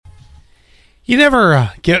You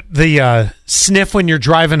never get the sniff when you're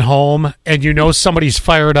driving home and you know somebody's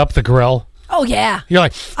fired up the grill? Oh, yeah. You're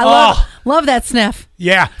like, I love that sniff.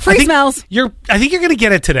 Yeah. Free smells. I think you're going to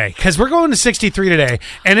get it today because we're going to 63 today,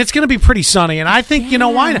 and it's going to be pretty sunny. And I think, you know,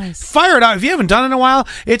 why not? Fire it out. If you haven't done it in a while,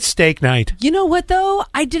 it's steak night. You know what, though?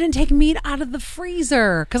 I didn't take meat out of the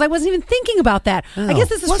freezer because I wasn't even thinking about that. Oh. I guess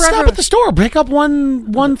this is Let's forever. stop at the store. Pick up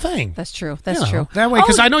one thing. That's true. That's true. That way,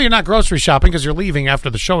 because I know you're not grocery shopping because you're leaving after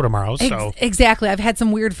the show tomorrow. So Exactly. I've had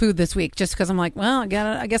some weird food this week just because I'm like, well,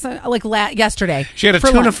 I guess yesterday. She had a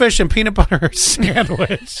tuna fish and peanut butter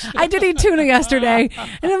sandwich. I did eat tuna yesterday.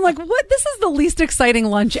 And I'm like, what? This is the least exciting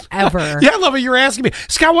lunch ever. Yeah, I love it. You were asking me,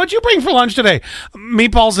 Scott, what'd you bring for lunch today?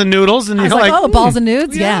 Meatballs and noodles. And I was you're like, oh, balls and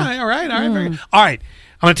nudes? Yeah. All right. Very good. All right.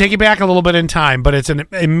 I'm going to take you back a little bit in time, but it's an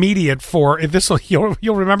immediate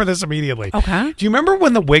you'll remember this immediately. Okay. Do you remember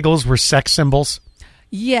when the Wiggles were sex symbols?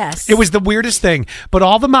 Yes. It was the weirdest thing. But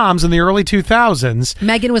all the moms in the early 2000s.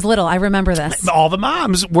 Megan was little. I remember this. All the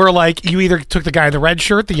moms were like, you either took the guy in the red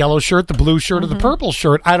shirt, the yellow shirt, the blue shirt, or the purple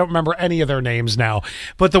shirt. I don't remember any of their names now.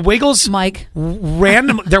 But the Wiggles. Mike.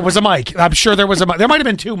 There was a Mike. I'm sure there was a Mike. There might have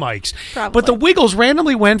been two Mikes. Probably. But the Wiggles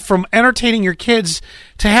randomly went from entertaining your kids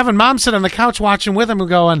to having mom sit on the couch watching with them and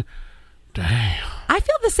going, damn. I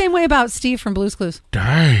feel the same way about Steve from Blue's Clues.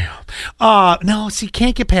 Damn. No, see,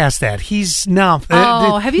 can't get past that. He's no.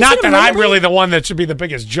 Oh, have you not seen him that I'm lately? really the one that should be the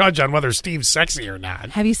biggest judge on whether Steve's sexy or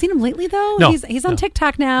not. Have you seen him lately, though? No. He's on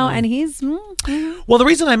TikTok now, and he's... Well, the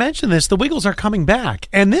reason I mention this, the Wiggles are coming back,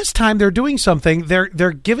 and this time they're doing something. They're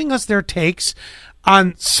giving us their takes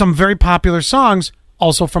on some very popular songs,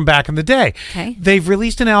 also from back in the day. Okay. They've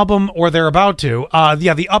released an album, or they're about to.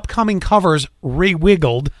 The upcoming covers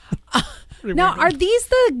re-wiggled. Now, are these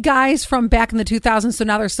the guys from back in the 2000s, so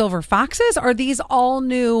now they're Silver Foxes? Are these all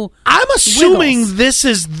new I'm assuming Wiggles? this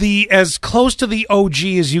is as close to the OG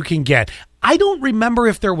as you can get. I don't remember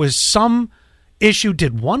if there was some issue.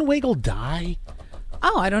 Did one Wiggle die?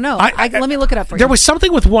 Oh, I don't know. Let me look it up for you. There was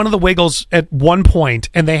something with one of the Wiggles at one point,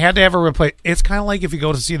 and they had to have a replace. It's kind of like if you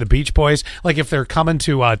go to see the Beach Boys, like if they're coming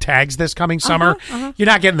to Tags this coming summer, you're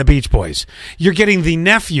not getting the Beach Boys. You're getting the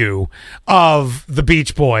nephew of the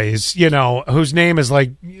Beach Boys, whose name is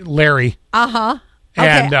like Larry. Okay.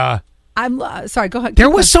 And I'm sorry, go ahead. there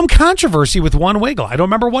was some controversy with one Wiggle. I don't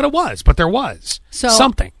remember what it was, but there was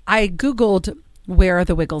something. I Googled, where are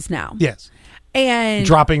the Wiggles now? Yes. And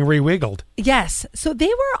Dropping re-wiggled. yes. So they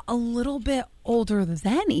were a little bit older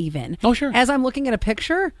then even. Oh, sure. As I'm looking at a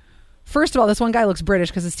picture, first of all, this one guy looks British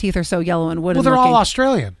because his teeth are so yellow and wooden Well, they're looking. all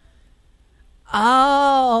Australian.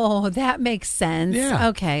 Oh, that makes sense. Yeah.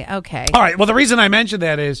 Okay. All right. Well, the reason I mentioned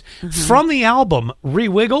that is from the album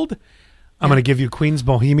Re-Wiggled, I'm going to give you Queen's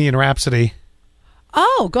Bohemian Rhapsody.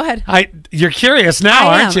 Oh, go ahead. You're curious now,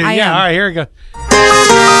 aren't you? I am. All right, here we go.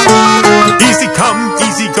 Easy come,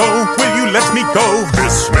 easy go. Will you let me go?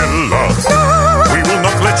 Bismillah. We will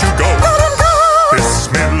not let you go.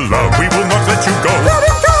 Bismillah. We will not let you go.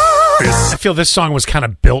 I feel this song was kind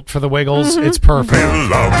of built for the Wiggles. It's perfect.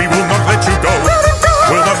 Bismillah. We will not let you go.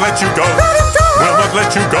 Will not let you go. Will not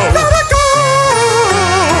let you go. No.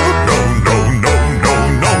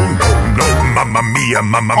 Mamma mia,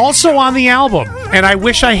 mamma mia. Also on the album, and I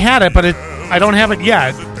wish I had it, but I don't have it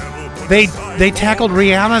yet. They tackled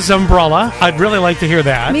Rihanna's Umbrella. I'd really like to hear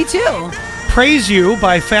that. Me too. Praise You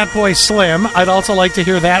by Fatboy Slim. I'd also like to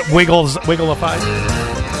hear that Wiggleified.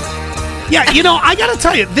 Yeah, I got to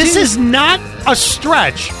tell you, this is not a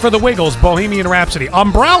stretch for the Wiggles, Bohemian Rhapsody.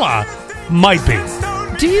 Umbrella might be.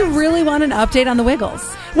 Do you really want an update on the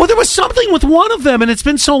Wiggles? Well, there was something with one of them, and it's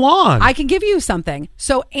been so long. I can give you something.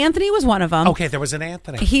 So Anthony was one of them. Okay, there was an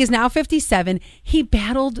Anthony. He is now 57. He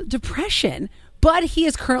battled depression, but he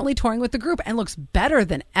is currently touring with the group and looks better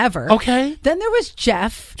than ever. Okay. Then there was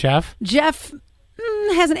Jeff. Jeff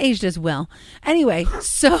hasn't aged as well. Anyway,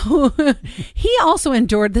 so he also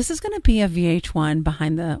endured. This is going to be a VH1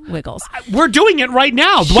 behind the Wiggles. We're doing it right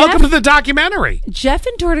now. Welcome to the documentary. Jeff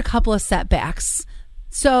endured a couple of setbacks.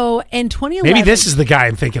 So in 2011, maybe this is the guy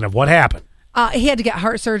I'm thinking of. What happened? He had to get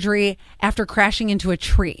heart surgery after crashing into a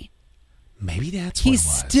tree. Maybe that's what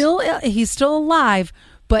He's still alive,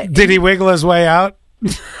 but did he wiggle his way out?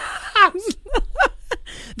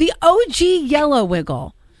 The OG Yellow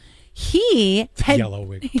Wiggle. He's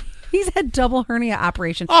had double hernia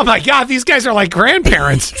operation. Oh my God, these guys are like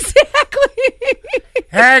grandparents. Exactly.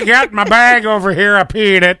 Hey, get my bag over here. I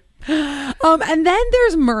peed it. And then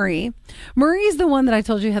there's Murray. Murray's the one that I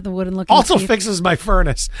told you had the wooden looking Also teeth. fixes my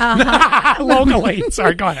furnace. Locally.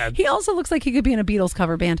 Sorry, go ahead. He also looks like he could be in a Beatles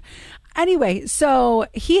cover band. Anyway, so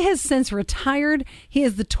he has since retired. He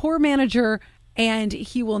is the tour manager, and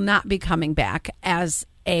he will not be coming back as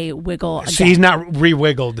a wiggle again. So he's not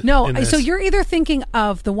re-wiggled. No, in this. so you're either thinking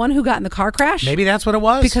of the one who got in the car crash. Maybe that's what it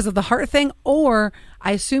was. Because of the heart thing, or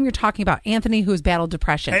I assume you're talking about Anthony, who's battled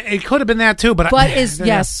depression. It could have been that too, but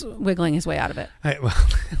is wiggling his way out of it. I'm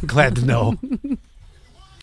glad to know.